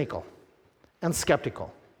cynical and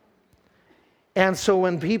skeptical. And so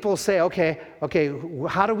when people say, okay,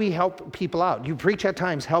 how do we help people out? You preach at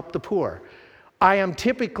times, help the poor. I am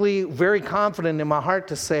typically very confident in my heart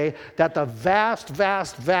to say that the vast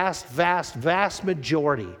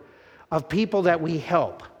majority of people that we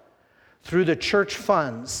help through the church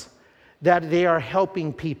funds, that they are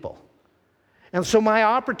helping people. And so my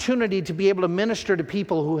opportunity to be able to minister to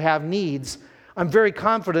people who have needs, I'm very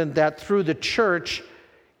confident that through the church,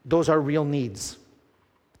 those are real needs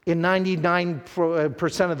in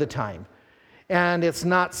 99% of the time. And it's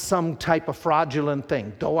not some type of fraudulent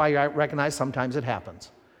thing, though I recognize sometimes it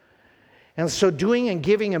happens. And so doing and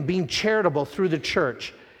giving and being charitable through the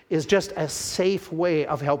church is just a safe way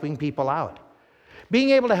of helping people out.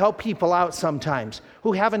 Being able to help people out sometimes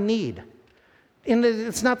who have a need.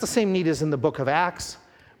 It's not the same need as in the book of Acts,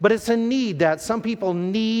 but it's a need that some people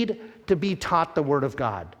need to be taught the Word of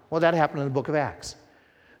God. Well, that happened in the book of Acts.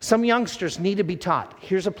 Some youngsters need to be taught,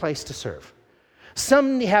 here's a place to serve.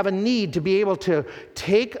 Some have a need to be able to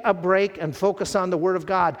take a break and focus on the Word of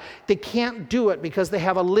God. They can't do it because they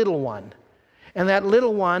have a little one. And that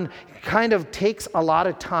little one kind of takes a lot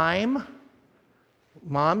of time.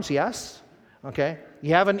 Moms, yes? Okay.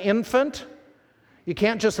 You have an infant. You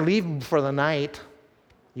can't just leave them for the night.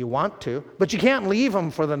 You want to, but you can't leave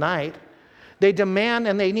them for the night. They demand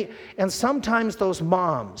and they need, and sometimes those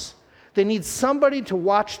moms, they need somebody to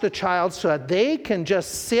watch the child so that they can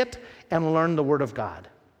just sit and learn the Word of God.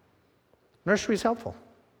 Nursery is helpful.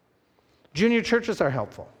 Junior churches are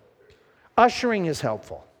helpful. Ushering is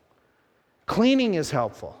helpful. Cleaning is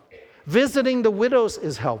helpful. Visiting the widows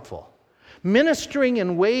is helpful. Ministering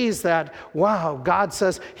in ways that, wow, God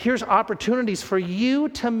says, here's opportunities for you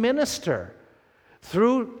to minister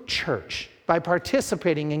through church by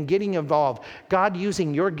participating and getting involved. God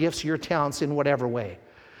using your gifts, your talents in whatever way.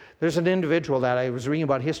 There's an individual that I was reading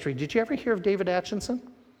about history. Did you ever hear of David Atchison?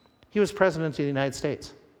 He was president of the United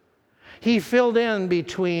States. He filled in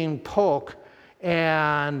between Polk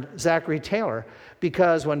and Zachary Taylor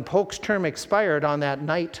because when Polk's term expired on that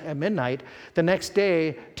night at midnight, the next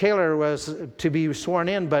day Taylor was to be sworn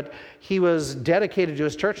in, but he was dedicated to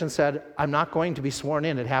his church and said, I'm not going to be sworn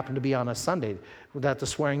in. It happened to be on a Sunday that the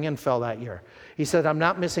swearing in fell that year. He said, I'm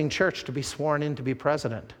not missing church to be sworn in to be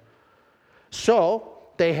president. So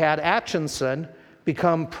they had Atchison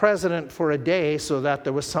become president for a day so that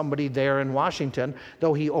there was somebody there in Washington,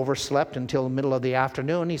 though he overslept until the middle of the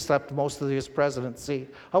afternoon. He slept most of his presidency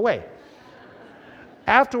away.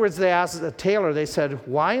 Afterwards, they asked Taylor, they said,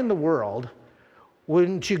 why in the world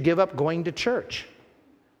wouldn't you give up going to church?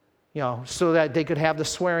 So that they could have the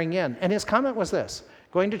swearing in. And his comment was this: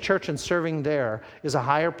 going to church and serving there is a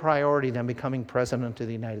higher priority than becoming president of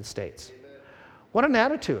the United States. Amen. What an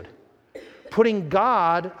attitude. Putting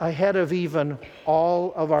God ahead of even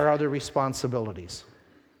all of our other responsibilities.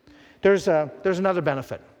 There's another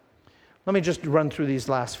benefit. Let me just run through these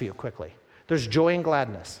last few quickly. There's joy and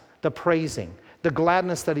gladness, the praising, the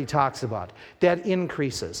gladness that he talks about, that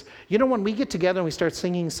increases. When we get together and we start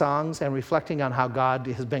singing songs and reflecting on how God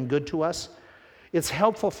has been good to us, It's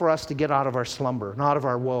helpful for us to get out of our slumber, not of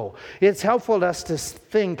our woe. It's helpful to us to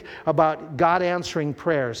think about God answering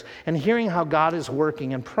prayers and hearing how God is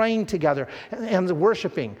working and praying together and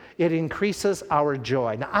worshiping. It increases our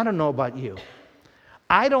joy. Now, I don't know about you.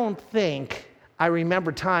 I don't think I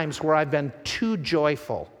remember times where I've been too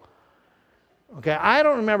joyful. Okay, I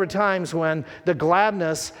don't remember times when the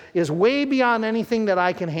gladness is way beyond anything that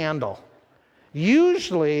I can handle.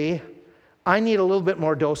 Usually, I need a little bit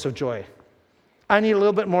more dose of joy. I need a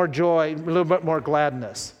little bit more joy, a little bit more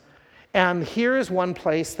gladness. And here is one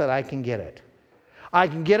place that I can get it. I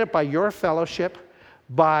can get it by your fellowship,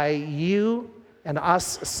 by you and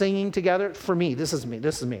us singing together. For me, this is me.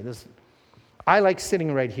 I like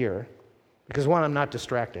sitting right here because, one, I'm not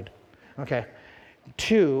distracted. Okay.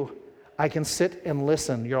 Two, I can sit and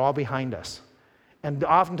listen. You're all behind us. And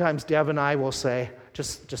oftentimes Deb and I will say,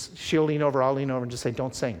 she'll lean over, I'll lean over and just say,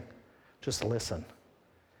 don't sing. Just listen.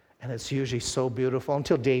 And it's usually so beautiful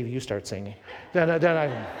until, Dave, you start singing. Then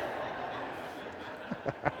I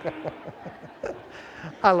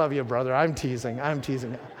I love you, brother. I'm teasing.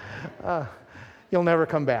 You'll never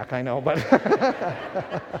come back, I know, but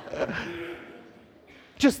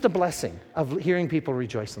just the blessing of hearing people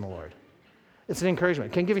rejoice in the Lord. It's an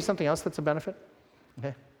encouragement. Can I give you something else that's a benefit?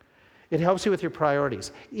 Okay. It helps you with your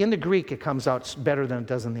priorities. In the Greek, it comes out better than it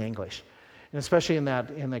does in the English. And especially in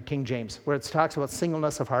the King James, where it talks about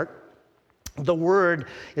singleness of heart. The word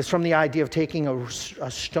is from the idea of taking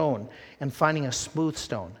a stone and finding a smooth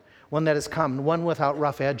stone, one that is common, one without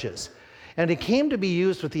rough edges. And it came to be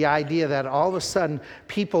used with the idea that all of a sudden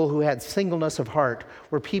people who had singleness of heart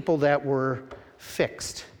were people that were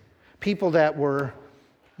fixed, people that were,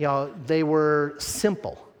 they were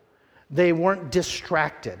simple. They weren't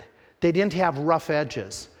distracted. They didn't have rough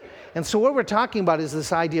edges. And so what we're talking about is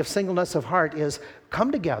this idea of singleness of heart is come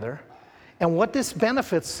together, and what this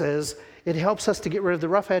benefits is it helps us to get rid of the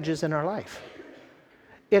rough edges in our life.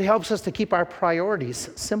 It helps us to keep our priorities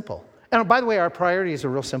simple. And by the way, our priorities are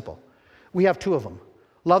real simple. We have two of them.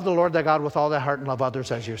 Love the Lord thy God with all thy heart and love others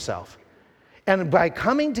as yourself. And by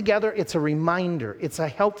coming together, it's a reminder. It's a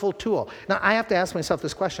helpful tool. Now, I have to ask myself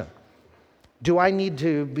this question. Do I need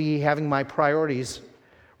to be having my priorities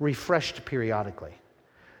refreshed periodically?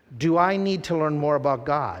 Do I need to learn more about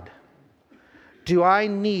God? Do I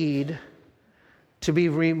need to be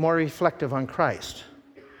more reflective on Christ?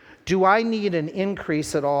 Do I need an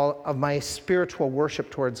increase at all of my spiritual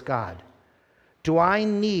worship towards God? Do I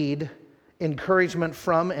need encouragement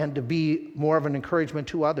from and to be more of an encouragement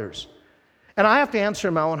to others? And I have to answer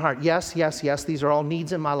in my own heart, yes, these are all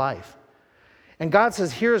needs in my life. And God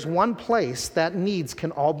says, here's one place that needs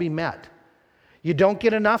can all be met. You don't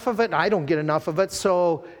get enough of it, I don't get enough of it,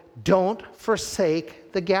 so don't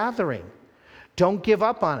forsake the gathering. Don't give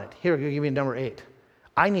up on it. Here, I'll give you number 8.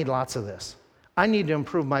 I need lots of this. I need to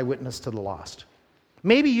improve my witness to the lost.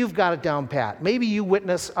 Maybe you've got it down pat. Maybe you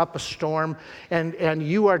witness up a storm and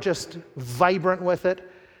you are just vibrant with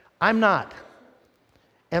it. I'm not.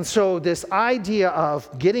 And so this idea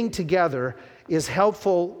of getting together is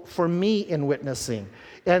helpful for me in witnessing.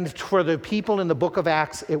 And for the people in the book of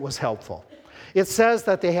Acts, it was helpful. It says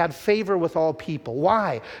that they had favor with all people.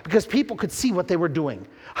 Why? Because people could see what they were doing,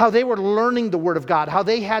 how they were learning the Word of God, how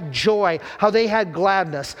they had joy, how they had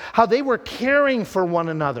gladness, how they were caring for one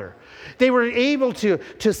another. They were able to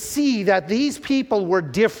see that these people were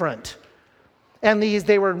different. And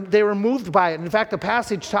they were moved by it. In fact, the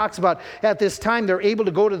passage talks about at this time they're able to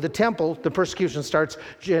go to the temple. The persecution starts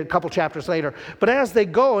a couple chapters later. But as they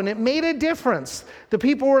go, and it made a difference. The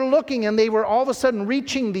people were looking, and they were all of a sudden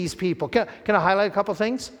reaching these people. Can I highlight a couple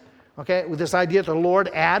things? Okay, with this idea of the Lord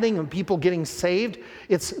adding and people getting saved,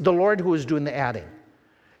 it's the Lord who is doing the adding.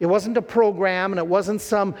 It wasn't a program, and it wasn't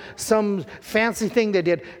some fancy thing they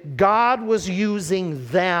did. God was using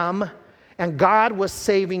them, and God was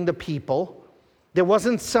saving the people. There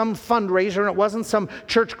wasn't some fundraiser, and it wasn't some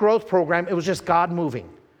church growth program. It was just God moving.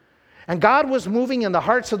 And God was moving in the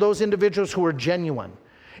hearts of those individuals who were genuine,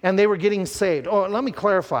 and they were getting saved. Oh, let me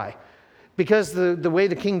clarify. Because the way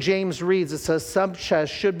the King James reads, it says some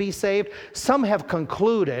should be saved. Some have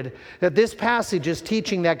concluded that this passage is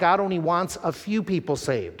teaching that God only wants a few people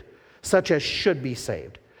saved, such as should be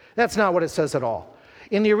saved. That's not what it says at all.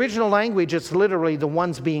 In the original language, it's literally the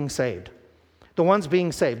ones being saved. The ones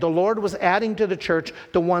being saved. The Lord was adding to the church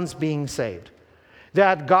the ones being saved.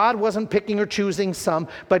 That God wasn't picking or choosing some,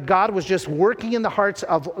 but God was just working in the hearts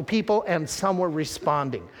of people, and some were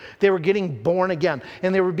responding. They were getting born again,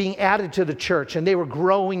 and they were being added to the church, and they were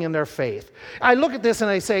growing in their faith. I look at this and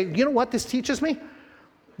I say, you know what this teaches me?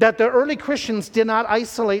 That the early Christians did not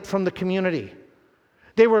isolate from the community.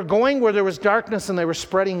 They were going where there was darkness, and they were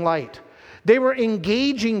spreading light. They were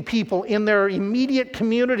engaging people in their immediate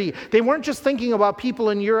community. They weren't just thinking about people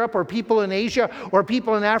in Europe or people in Asia or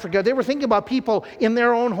people in Africa. They were thinking about people in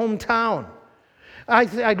their own hometown.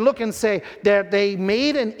 I'd look and say that they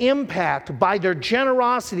made an impact by their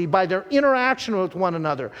generosity, by their interaction with one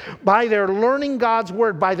another, by their learning God's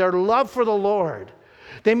word, by their love for the Lord.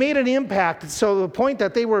 They made an impact so to the point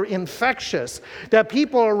that they were infectious, that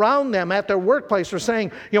people around them at their workplace were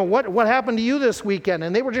saying, what happened to you this weekend?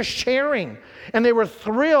 And they were just sharing, and they were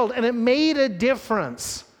thrilled, and it made a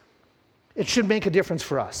difference. It should make a difference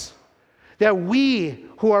for us. That we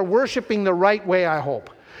who are worshiping the right way, I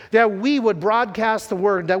hope, that we would broadcast the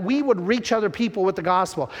word, that we would reach other people with the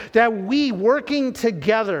gospel, that we, working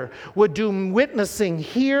together, would do witnessing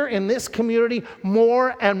here in this community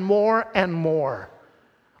more and more and more.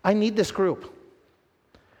 I need this group.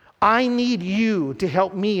 I need you to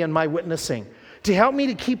help me in my witnessing, to help me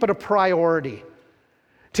to keep it a priority,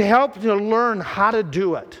 to help to learn how to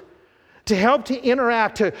do it, to help to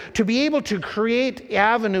interact, to be able to create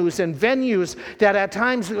avenues and venues that at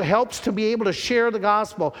times helps to be able to share the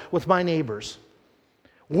gospel with my neighbors.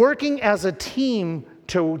 Working as a team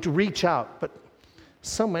to reach out. But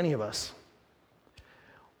so many of us,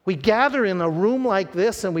 we gather in a room like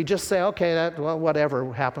this and we just say, okay,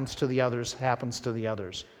 whatever happens to the others, happens to the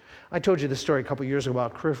others. I told you this story a couple years ago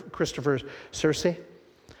about Christopher Searcy.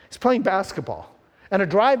 He's playing basketball, and a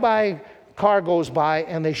drive-by car goes by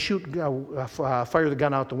and they fire the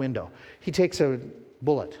gun out the window. He takes a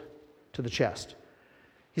bullet to the chest.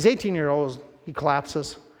 He's 18 years old, he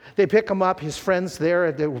collapses. They pick him up, his friends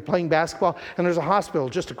there, they were playing basketball, and there's a hospital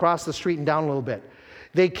just across the street and down a little bit.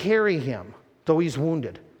 They carry him, though he's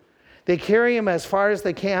wounded. They carry him as far as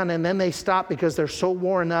they can, and then they stop because they're so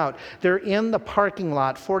worn out. They're in the parking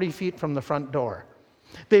lot 40 feet from the front door.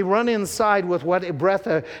 They run inside with what breath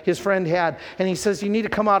his friend had, and he says, you need to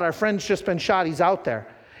come out. Our friend's just been shot. He's out there.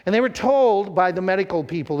 And they were told by the medical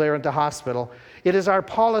people there at the hospital, it is our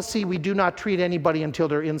policy we do not treat anybody until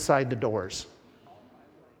they're inside the doors.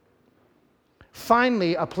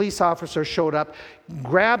 Finally, a police officer showed up,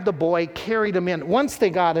 grabbed the boy, carried him in. Once they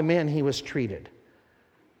got him in, he was treated.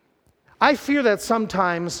 I fear that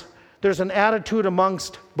sometimes there's an attitude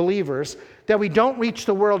amongst believers that we don't reach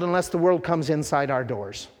the world unless the world comes inside our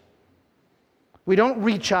doors. We don't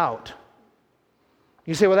reach out.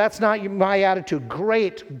 You say, well, that's not my attitude.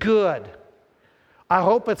 Great, good. I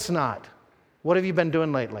hope it's not. What have you been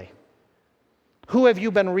doing lately? Who have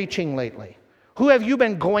you been reaching lately? Who have you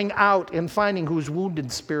been going out and finding who's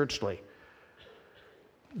wounded spiritually?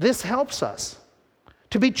 This helps us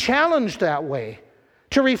to be challenged that way,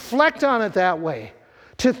 to reflect on it that way,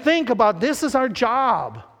 to think about this is our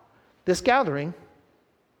job. This gathering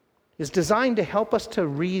is designed to help us to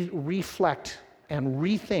reflect and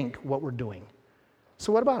rethink what we're doing.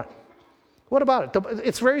 So what about it? What about it?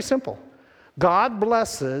 It's very simple. God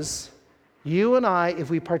blesses you and I if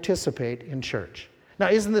we participate in church. Now,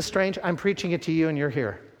 isn't this strange? I'm preaching it to you and you're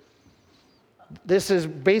here. This is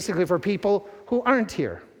basically for people who aren't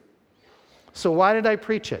here. So why did I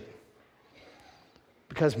preach it?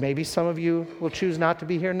 Because maybe some of you will choose not to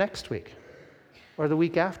be here next week or the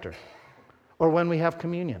week after or when we have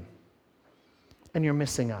communion. And you're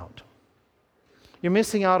missing out. You're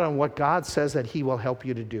missing out on what God says that He will help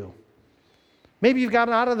you to do. Maybe you've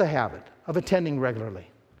gotten out of the habit of attending regularly.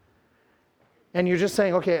 And you're just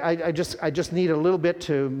saying, okay, I just need a little bit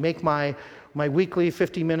to make my weekly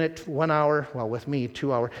 50-minute, 1 hour, well, with me,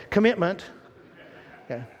 2 hour commitment.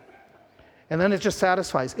 Okay. And then it just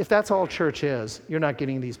satisfies. If that's all church is, you're not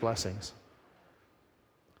getting these blessings.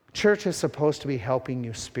 Church is supposed to be helping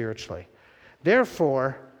you spiritually.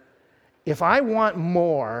 Therefore, if I want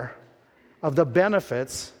more of the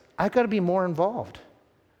benefits, I've got to be more involved.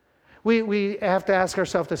 We have to ask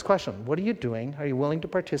ourselves this question. What are you doing? Are you willing to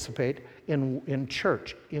participate in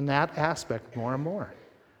church, in that aspect more and more?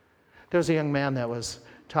 There was a young man that was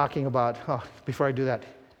talking about, before I do that,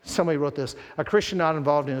 somebody wrote this, a Christian not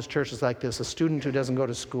involved in his church is like this, a student who doesn't go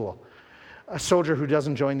to school, a soldier who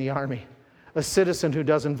doesn't join the army, a citizen who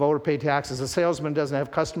doesn't vote or pay taxes, a salesman who doesn't have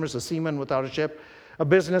customers, a seaman without a ship, a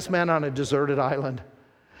businessman on a deserted island.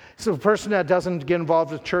 So a person that doesn't get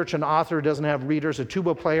involved with church, an author who doesn't have readers, a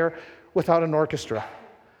tuba player without an orchestra,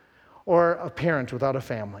 or a parent without a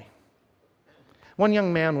family. One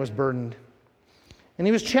young man was burdened, and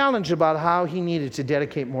he was challenged about how he needed to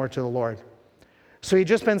dedicate more to the Lord. So he'd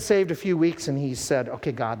just been saved a few weeks, and he said,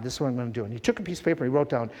 okay, God, this is what I'm going to do. And he took a piece of paper, and he wrote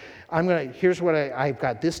down, here's what I've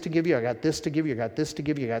got this to give you, I got this to give you, I got this to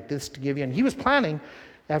give you, I got this to give you. And he was planning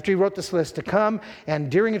After he wrote this list, to come and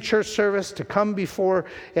during a church service, to come before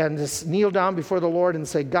and just kneel down before the Lord and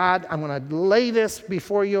say, God, I'm going to lay this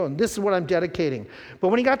before you, and this is what I'm dedicating. But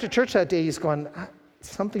when he got to church that day, he's going,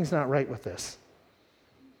 something's not right with this.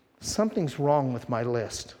 Something's wrong with my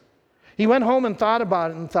list. He went home and thought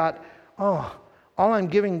about it and thought, oh, all I'm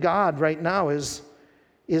giving God right now is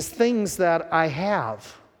things that I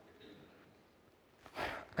have.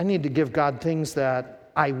 I need to give God things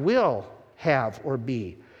that I will have or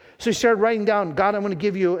be. So he started writing down, God, I'm going to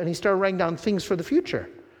give you, and he started writing down things for the future,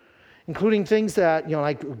 including things that,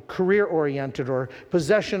 like career-oriented or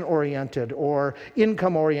possession-oriented or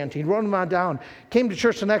income-oriented. He wrote them all down. Came to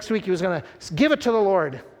church the next week. He was going to give it to the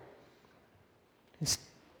Lord.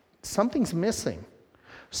 Something's missing.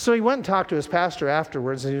 So he went and talked to his pastor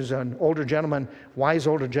afterwards. He was an older gentleman, wise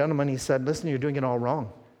older gentleman. He said, listen, you're doing it all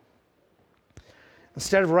wrong.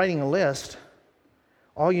 Instead of writing a list,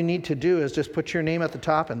 all you need to do is just put your name at the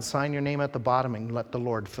top and sign your name at the bottom and let the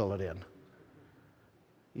Lord fill it in.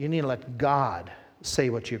 You need to let God say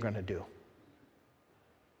what you're going to do.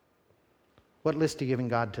 What list are you giving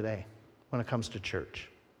God today when it comes to church?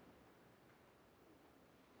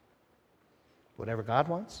 Whatever God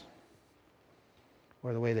wants,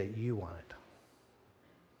 or the way that you want it?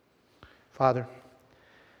 Father,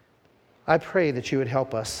 I pray that you would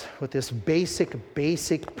help us with this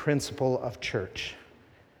basic principle of church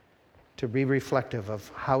to be reflective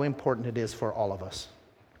of how important it is for all of us.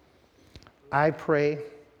 I pray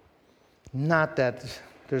not that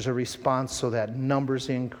there's a response so that numbers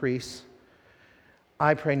increase.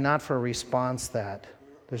 I pray not for a response that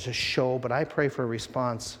there's a show, but I pray for a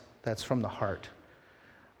response that's from the heart.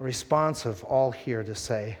 A response of all here to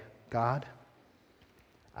say, God,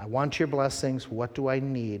 I want your blessings. What do I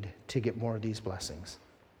need to get more of these blessings?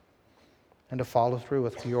 And to follow through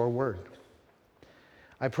with your word.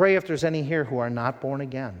 I pray if there's any here who are not born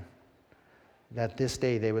again, that this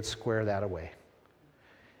day they would square that away.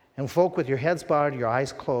 And folk, with your heads bowed, your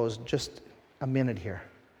eyes closed, just a minute here.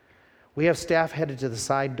 We have staff headed to the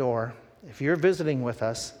side door. If you're visiting with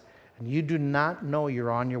us and you do not know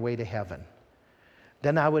you're on your way to heaven,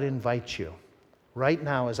 then I would invite you right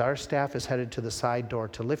now, as our staff is headed to the side door,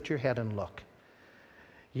 to lift your head and look.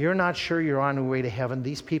 You're not sure you're on your way to heaven.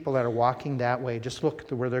 These people that are walking that way, just look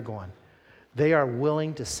to where they're going. They are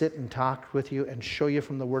willing to sit and talk with you and show you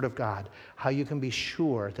from the Word of God how you can be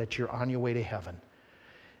sure that you're on your way to heaven.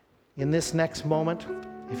 In this next moment,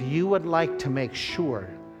 if you would like to make sure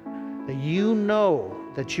that you know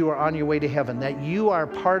that you are on your way to heaven, that you are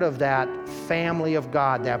part of that family of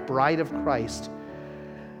God, that bride of Christ,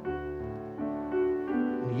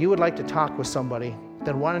 you would like to talk with somebody,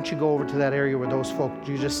 then why don't you go over to that area where those folk,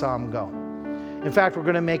 you just saw them go. In fact, we're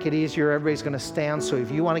going to make it easier. Everybody's going to stand, so if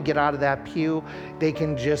you want to get out of that pew, they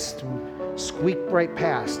can just squeak right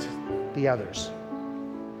past the others.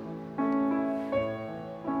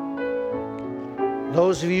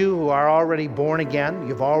 Those of you who are already born again,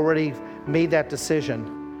 you've already made that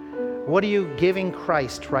decision. What are you giving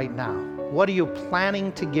Christ right now? What are you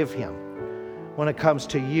planning to give him when it comes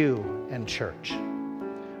to you and church?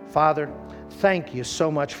 Father, thank you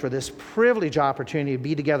so much for this privileged opportunity to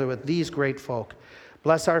be together with these great folk.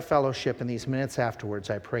 Bless our fellowship in these minutes afterwards,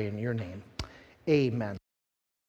 I pray in your name. Amen.